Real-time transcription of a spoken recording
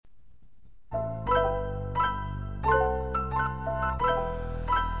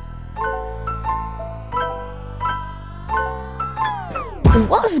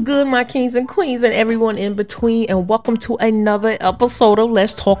What's good, my kings and queens, and everyone in between, and welcome to another episode of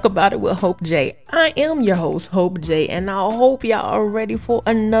Let's Talk About It with Hope J. I am your host, Hope J, and I hope y'all are ready for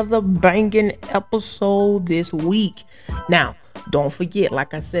another banging episode this week. Now, don't forget,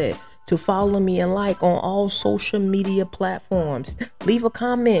 like I said, to follow me and like on all social media platforms. Leave a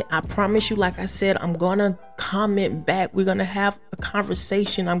comment. I promise you, like I said, I'm gonna comment back. We're gonna have a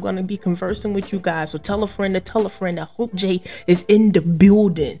conversation. I'm gonna be conversing with you guys. So tell a friend to tell a friend that Hope J is in the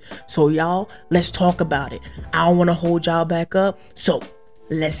building. So y'all, let's talk about it. I don't want to hold y'all back up. So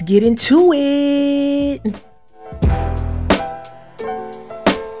let's get into it.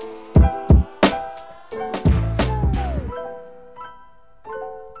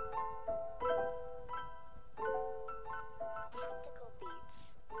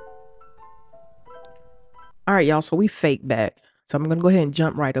 All right, y'all. So we fake back. So I'm gonna go ahead and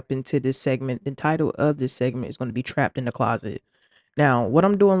jump right up into this segment. The title of this segment is going to be "Trapped in the Closet." Now, what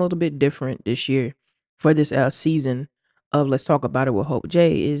I'm doing a little bit different this year for this season of Let's Talk About It with Hope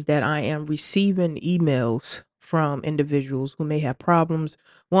J is that I am receiving emails from individuals who may have problems,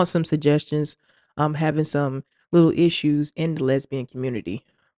 want some suggestions, having some little issues in the lesbian community.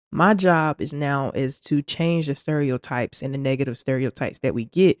 My job is to change the stereotypes and the negative stereotypes that we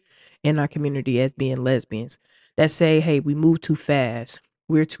get in our community as being lesbians that say, hey, we move too fast,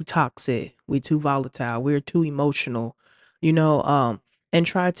 we're too toxic, we're too volatile, we're too emotional, you know, and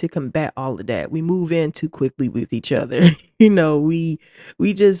try to combat all of that. We move in too quickly with each other. We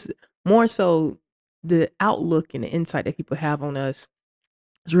just more so the outlook and the insight that people have on us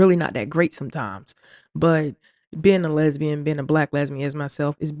is really not that great sometimes. But being a lesbian, being a black lesbian as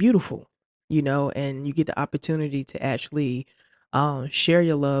myself is beautiful, and you get the opportunity to actually share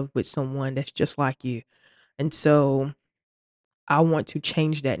your love with someone that's just like you. And so I want to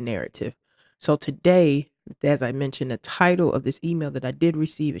change that narrative. So today, as I mentioned, the title of this email that I did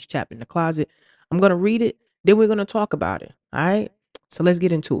receive is Trapped in the Closet. I'm going to read it, then we're going to talk about it. All right. So let's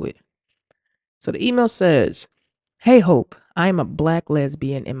get into it. So the email says, "Hey, Hope, I am a black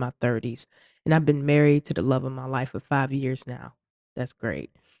lesbian in my 30s, and I've been married to the love of my life for 5 years now. That's great.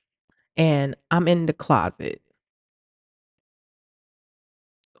 And I'm in the closet.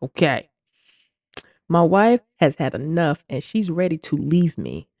 Okay. My wife has had enough and she's ready to leave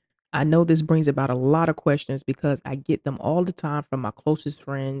me. I know this brings about a lot of questions because I get them all the time from my closest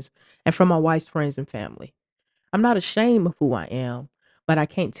friends and from my wife's friends and family. I'm not ashamed of who I am, but I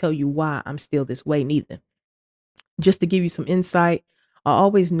can't tell you why I'm still this way neither. Just to give you some insight, I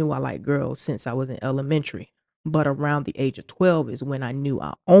always knew I liked girls since I was in elementary, but around the age of 12 is when I knew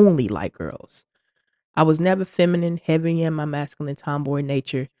I only liked girls. I was never feminine, heavy in my masculine tomboy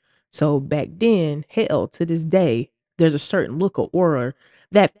nature. So back then, hell, to this day, there's a certain look or aura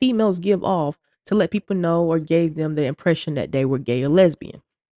that females give off to let people know or gave them the impression that they were gay or lesbian.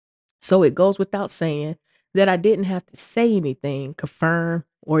 So it goes without saying that I didn't have to say anything, confirm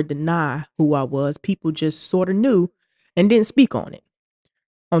or deny who I was. People just sort of knew and didn't speak on it.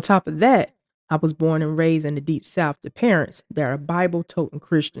 On top of that, I was born and raised in the deep South to parents that are Bible toting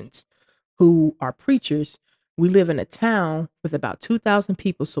Christians who are preachers. We live in a town with about 2,000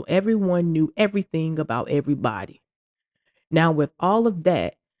 people, so everyone knew everything about everybody. Now, with all of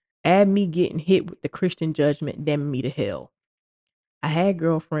that, add me getting hit with the Christian judgment, damning me to hell. I had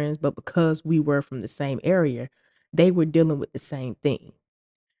girlfriends, but because we were from the same area, they were dealing with the same thing.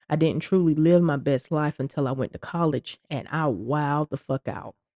 I didn't truly live my best life until I went to college and I wowed the fuck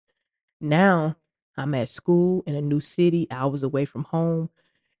out. Now I'm at school in a new city, hours away from home.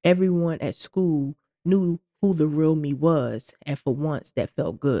 Everyone at school knew who the real me was, and for once that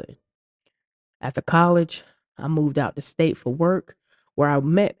felt good. After college, I moved out the state for work where I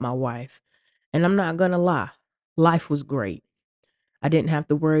met my wife. And I'm not gonna lie, life was great. I didn't have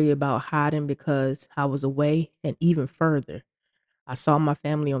to worry about hiding because I was away, and even further, I saw my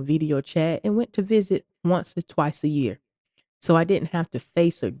family on video chat and went to visit once or twice a year. So I didn't have to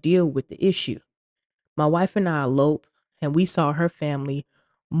face or deal with the issue. My wife and I eloped, and we saw her family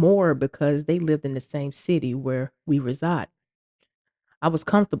more because they lived in the same city where we reside. I was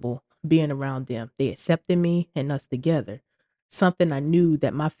comfortable being around them. They accepted me and us together, something I knew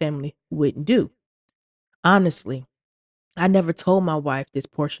that my family wouldn't do. Honestly, I never told my wife this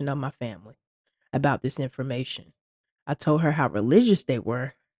portion of my family about this information. I told her how religious they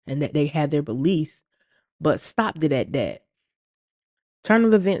were and that they had their beliefs, but stopped it at that. Turn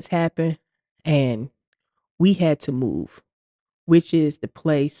of events happened and we had to move, which is the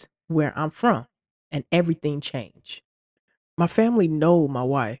place where I'm from, and everything changed. My family know my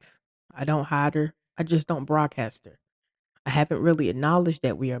wife. I don't hide her. I just don't broadcast her. I haven't really acknowledged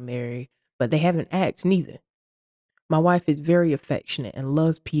that we are married, but they haven't asked neither. My wife is very affectionate and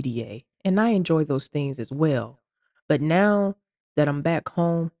loves PDA, and I enjoy those things as well. But now that I'm back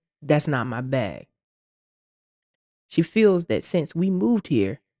home, that's not my bag. She feels that since we moved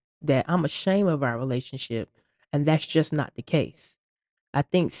here, that I'm ashamed of our relationship, and that's just not the case. I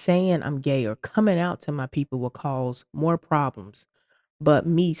think saying I'm gay or coming out to my people will cause more problems, but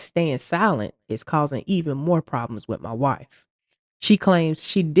me staying silent is causing even more problems with my wife. She claims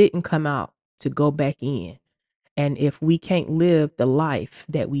she didn't come out to go back in. And if we can't live the life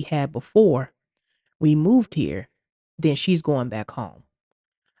that we had before we moved here, then she's going back home.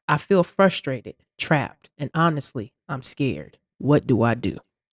 I feel frustrated, trapped, and honestly, I'm scared. What do I do?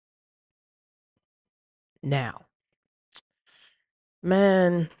 Now,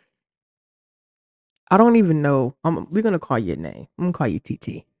 man, I don't even know. We're gonna call you a name. I'm gonna call you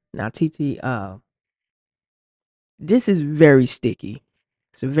TT. Now, TT, this is very sticky.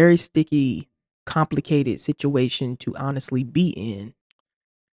 It's a very sticky, complicated situation to honestly be in.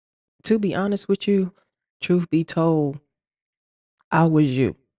 To be honest with you, truth be told, I was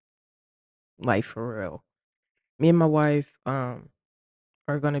you, like for real. Me and my wife are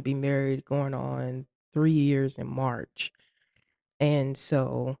gonna be married going on 3 years in March. And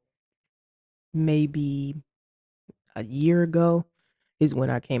so maybe a year ago is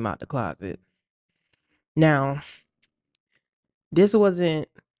when I came out the closet. Now, this wasn't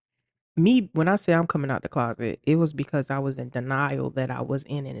me when I say I'm coming out the closet, it was because I was in denial that I was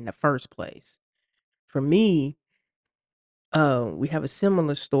in it in the first place. For me, we have a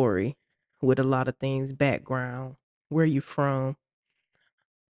similar story with a lot of things, background, where you from.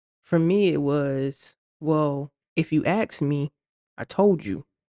 For me, it was, well, if you asked me, I told you.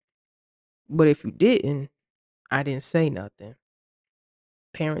 But if you didn't, I didn't say nothing.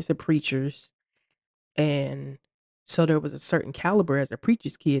 Parents are preachers. And so there was a certain caliber as a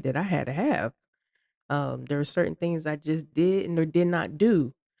preacher's kid that I had to have. There were certain things I just did and or did not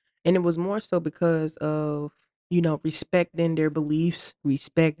do. And it was more so because of, respecting their beliefs,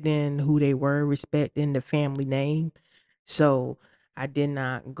 respecting who they were, respecting the family name. So I did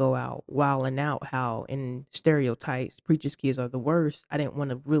not go out wilding out how in stereotypes preachers' kids are the worst. I didn't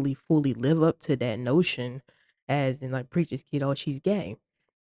want to really fully live up to that notion as in like preacher's kid, oh, she's gay.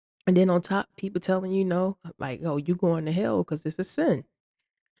 And then on top, people telling you, no, like, oh, you going to hell because it's a sin.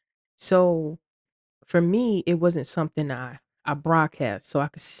 So for me, it wasn't something I broadcast. So I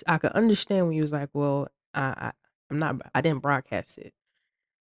could understand when you was like, well, I'm not I didn't broadcast it.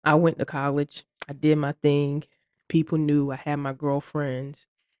 I went to college. I did my thing. People knew I had my girlfriends.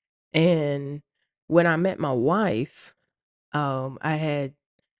 And when I met my wife, I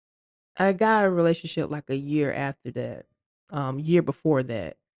got a relationship like a year after that, year before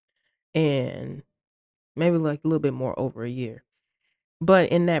that, and maybe like a little bit more over a year. But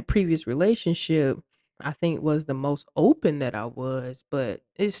in that previous relationship, I think was the most open that I was, but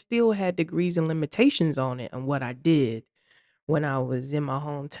it still had degrees and limitations on it and what I did when I was in my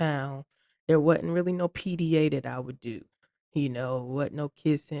hometown. There wasn't really no PDA that I would do. Wasn't no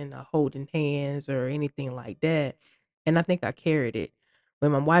kissing or holding hands or anything like that. And I think I carried it.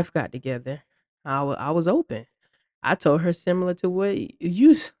 When my wife got together, I was open. I told her similar to what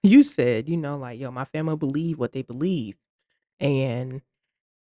you said, like, yo, my family believe what they believe. And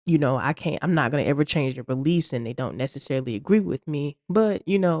I'm not going to ever change their beliefs and they don't necessarily agree with me, but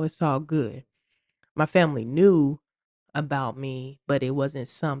it's all good. My family knew about me, but it wasn't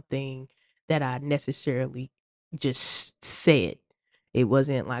something that I necessarily just said. It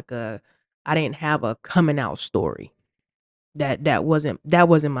wasn't like I didn't have a coming out story. That wasn't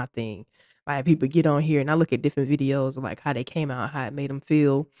my thing. Like people get on here and I look at different videos of like how they came out, how it made them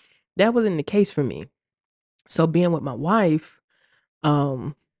feel. That wasn't the case for me. So being with my wife,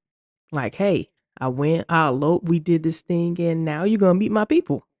 um, like, hey, I eloped, we did this thing, and now you're gonna meet my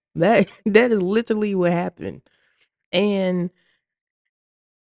people. That that is literally what happened. And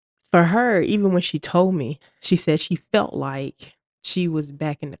for her, even when she told me, she said she felt like she was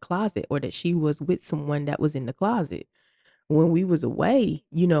back in the closet or that she was with someone that was in the closet. When we was away,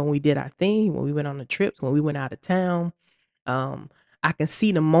 when we did our thing, when we went on the trips, when we went out of town, um, I can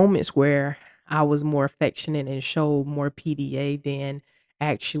see the moments where I was more affectionate and showed more PDA than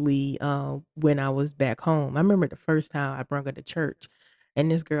actually when I was back home. I remember the first time I brought her to church and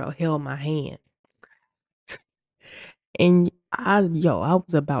this girl held my hand. And I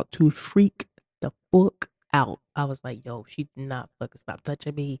was about to freak the book out. I was like, yo, she did not fucking stop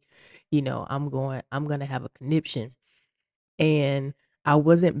touching me. I'm gonna have a conniption. And I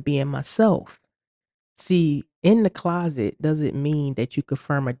wasn't being myself. See, in the closet doesn't mean that you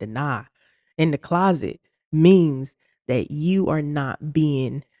confirm or deny. In the closet means that you are not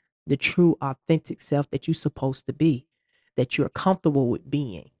being the true authentic self that you're supposed to be, that you're comfortable with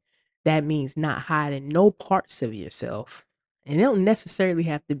being. That means not hiding no parts of yourself. And it don't necessarily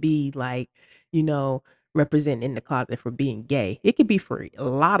have to be like, you know, representing in the closet for being gay. It could be for a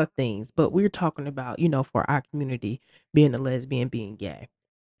lot of things, but we're talking about, for our community, being a lesbian, being gay.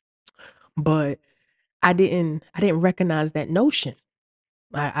 But I didn't recognize that notion.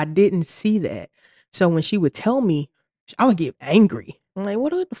 I didn't see that. So when she would tell me, I would get angry. I'm like,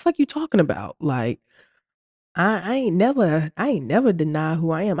 what the fuck you talking about? Like, I ain't never deny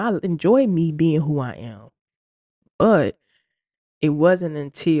who I am. I enjoy me being who I am. But it wasn't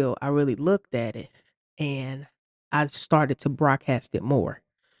until I really looked at it and I started to broadcast it more.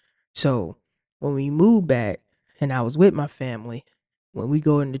 So when we moved back and I was with my family, when we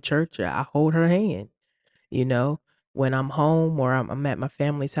go into church, I hold her hand. You know, when I'm home or I'm at my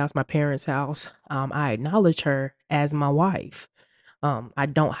family's house, my parents' house, I acknowledge her as my wife. I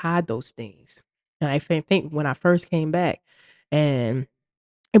don't hide those things. And I think when I first came back, and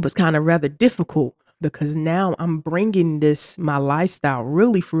it was kind of rather difficult because now I'm bringing this my lifestyle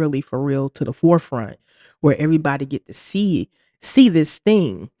really for real to the forefront, where everybody get to see this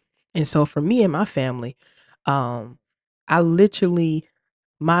thing. And so for me and my family, um, I literally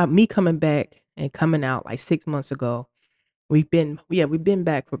my me coming back and coming out like 6 months ago. We've been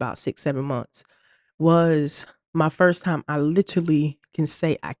back for about 6 7 months. Was my first time I literally can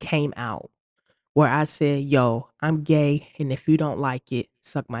say I came out, where I said, "Yo, I'm gay, and if you don't like it,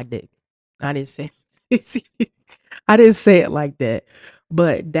 suck my dick." I didn't say I didn't say it like that,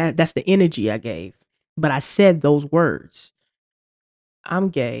 but that's the energy I gave. But I said those words. I'm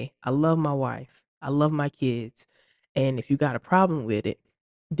gay. I love my wife. I love my kids. And if you got a problem with it,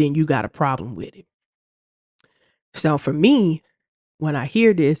 then you got a problem with it. So for me, when I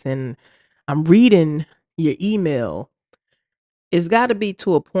hear this and I'm reading your email, it's got to be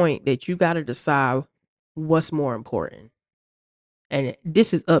to a point that you got to decide what's more important. And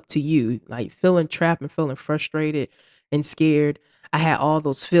this is up to you. Like feeling trapped and feeling frustrated and scared. I had all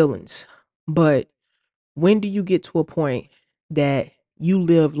those feelings. But when do you get to a point that you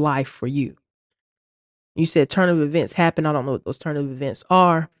live life for you? You said turn of events happen. I don't know what those turn of events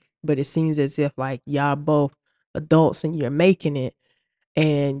are, but it seems as if like y'all both adults and you're making it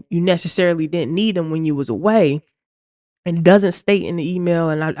and you necessarily didn't need them when you was away. And it doesn't state in the email,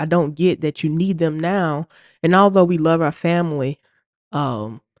 and I don't get that you need them now. And although we love our family,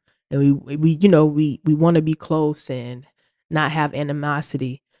 um, and we want to be close and not have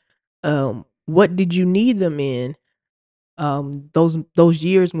animosity. What did you need them in? Those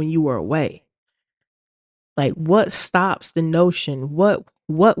years when you were away. Like, what stops the notion? What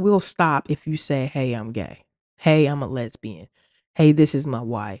will stop if you say, "Hey, I'm gay. Hey, I'm a lesbian. Hey, this is my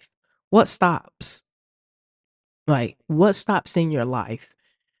wife." What stops? Like, what stops in your life?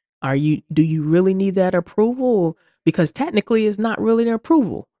 Do you really need that approval? Because technically it's not really an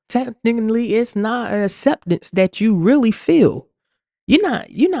approval. Technically it's not an acceptance that you really feel. You're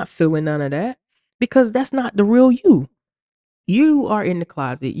not feeling none of that because that's not the real you. You are in the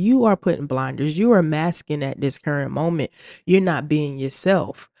closet. You are putting blinders. You are masking at this current moment. You're not being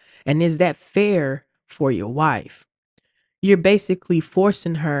yourself. And is that fair for your wife? You're basically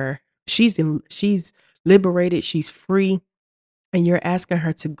forcing her. She's liberated. She's free, and you're asking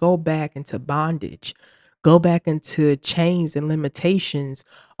her to go back into bondage, go back into chains and limitations,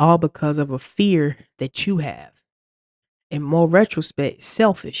 all because of a fear that you have. In more retrospect,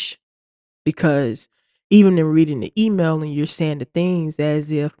 selfish, because even in reading the email and you're saying the things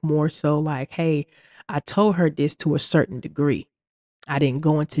as if more so like, hey, I told her this to a certain degree. I didn't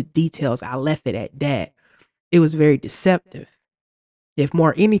go into details. I left it at that. It was very deceptive. If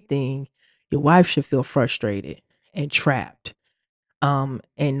more anything, your wife should feel frustrated and trapped, and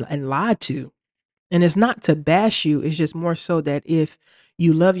lied to. And it's not to bash you, it's just more so that if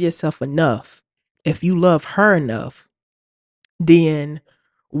you love yourself enough, if you love her enough, then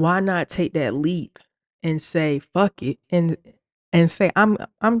why not take that leap and say fuck it and say I'm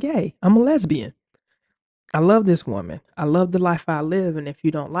gay. I'm a lesbian. I love this woman. I love the life I live, and if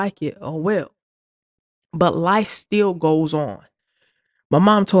you don't like it, oh well. But life still goes on. My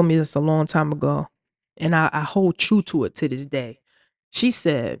mom told me this a long time ago, and I hold true to it to this day. She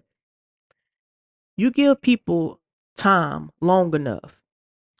said, "You give people time long enough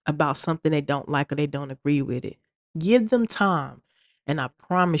about something they don't like or they don't agree with it. Give them time, and I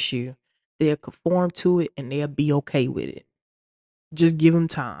promise you, they'll conform to it and they'll be okay with it. Just give them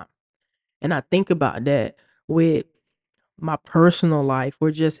time." And I think about that with my personal life,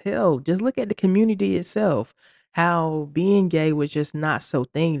 or just hell, just look at the community itself. How being gay was just not so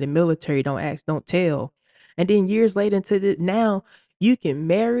thing. The military don't ask, don't tell. And then years later into the now, You can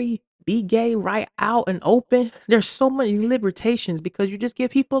marry, be gay right out and open. There's so many limitations because you just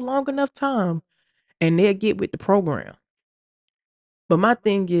give people long enough time and they'll get with the program. But my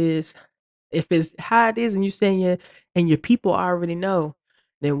thing is, if it's how it is and you saying and your people already know,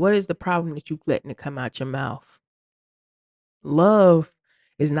 then what is the problem that you letting it come out your mouth? Love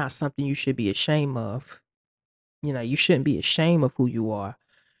is not something you should be ashamed of. You shouldn't be ashamed of who you are.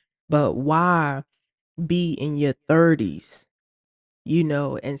 But why be in your 30s,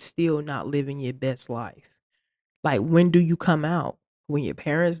 and still not living your best life? Like, when do you come out? When your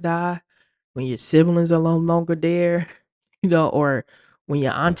parents die? When your siblings are no longer there? Or when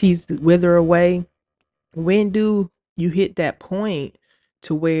your aunties wither away? When do you hit that point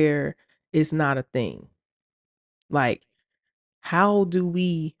to where it's not a thing? Like, how do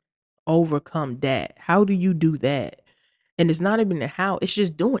we overcome that? How do you do that? And it's not even the how, it's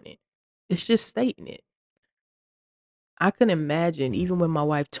just doing it. It's just stating it. I can imagine even when my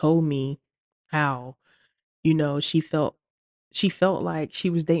wife told me how, she felt like she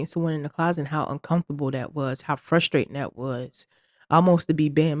was dating someone in the closet and how uncomfortable that was, how frustrating that was, almost to be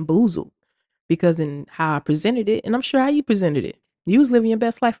bamboozled because in how I presented it, and I'm sure how you presented it, you was living your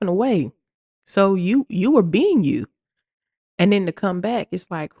best life in a way. So you were being you. And then to come back,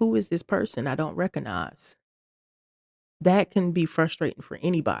 it's like, who is this person I don't recognize? That can be frustrating for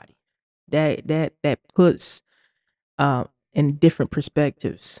anybody. That puts in different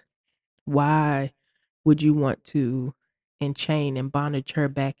perspectives. Why would you want to enchain and bondage her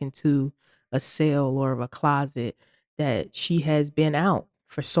back into a cell or a closet that she has been out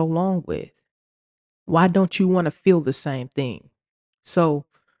for so long with? Why don't you want to feel the same thing? So,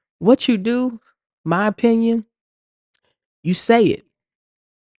 what you do, my opinion, you say it,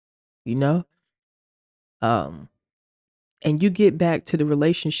 you know, um, and you get back to the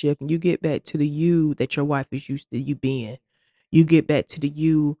relationship and you get back to the you that your wife is used to you being. You get back to the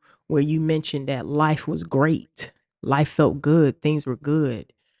you where you mentioned that life was great. Life felt good. Things were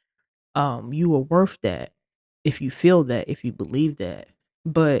good. You were worth that if you feel that, if you believe that.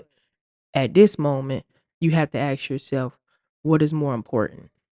 But at this moment, you have to ask yourself, what is more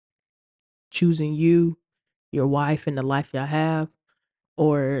important? Choosing you, your wife, and the life y'all have,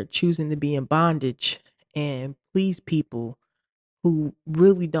 or choosing to be in bondage and please people who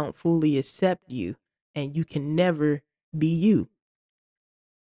really don't fully accept you and you can never be you.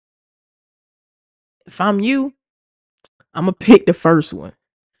 If I'm you, I'm gonna pick the first one.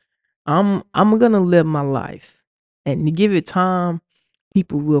 I'm gonna live my life. And to give it time,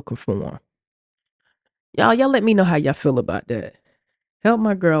 people will conform. Y'all let me know how y'all feel about that. Help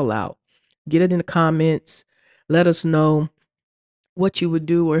my girl out. Get it in the comments. Let us know what you would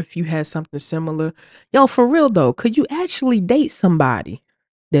do or if you had something similar. Yo, for real though, could you actually date somebody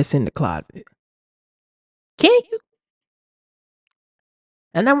that's in the closet? Can you?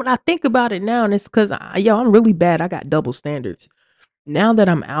 And then when I think about it now, and it's because I'm really bad. I got double standards. Now that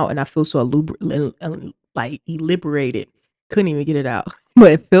I'm out and I feel so like liberated, couldn't even get it out,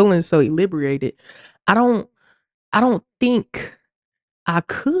 but feeling so liberated, I don't, I don't think I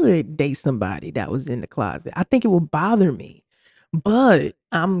could date somebody that was in the closet. I think it would bother me. But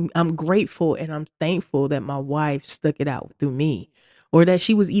I'm grateful and I'm thankful that my wife stuck it out through me or that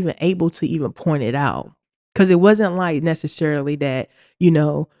she was even able to even point it out. Cause it wasn't like necessarily that, you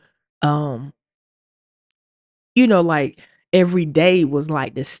know, um, like every day was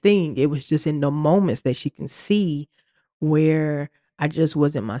like this thing. It was just in the moments that she can see where I just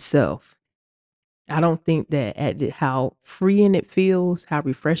wasn't myself. I don't think that how freeing it feels, how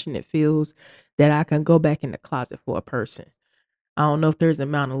refreshing it feels, that I can go back in the closet for a person. I don't know if there's an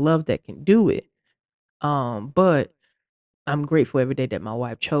amount of love that can do it. But I'm grateful every day that my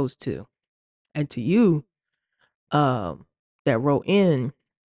wife chose to. And to you, that wrote in,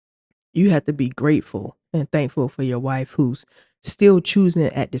 you have to be grateful and thankful for your wife who's still choosing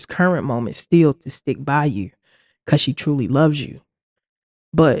at this current moment still to stick by you because she truly loves you.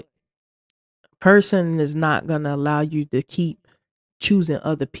 But person is not gonna allow you to keep choosing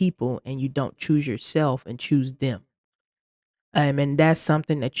other people and you don't choose yourself and choose them. And that's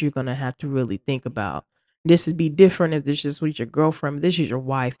something that you're gonna have to really think about. This would be different if this is with your girlfriend. This is your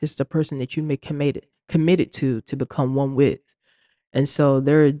wife. This is the person that you make committed to become one with. And so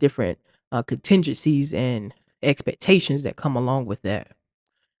there are different contingencies and expectations that come along with that.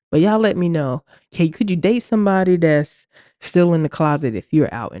 But y'all let me know. Could you date somebody that's still in the closet if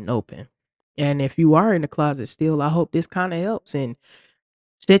you're out and open? And if you are in the closet still, I hope this kind of helps and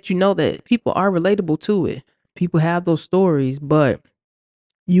that you know that people are relatable to it. People have those stories, but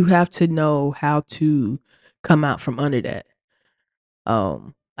you have to know how to come out from under that.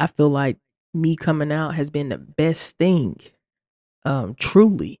 I feel like me coming out has been the best thing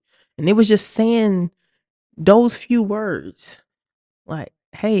truly. And it was just saying those few words like,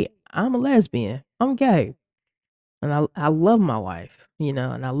 hey, I'm a lesbian, I'm gay, and I love my wife, and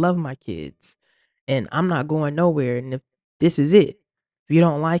I love my kids, and I'm not going nowhere. And if this is it, if you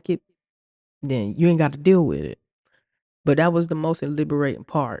don't like it, then you ain't got to deal with it. But that was the most liberating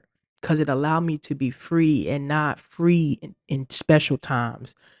part because it allowed me to be free and not free in special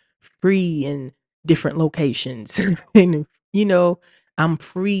times, free in different locations. And, I'm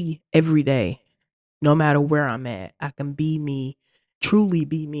free every day, no matter where I'm at. I can be me, truly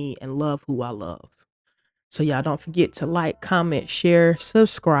be me, and love who I love. So, y'all don't forget to like, comment, share,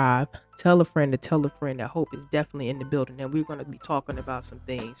 subscribe, tell a friend to tell a friend that Hope is definitely in the building. And we're going to be talking about some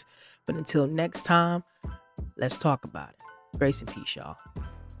things. But until next time, let's talk about it. Grace and peace, y'all.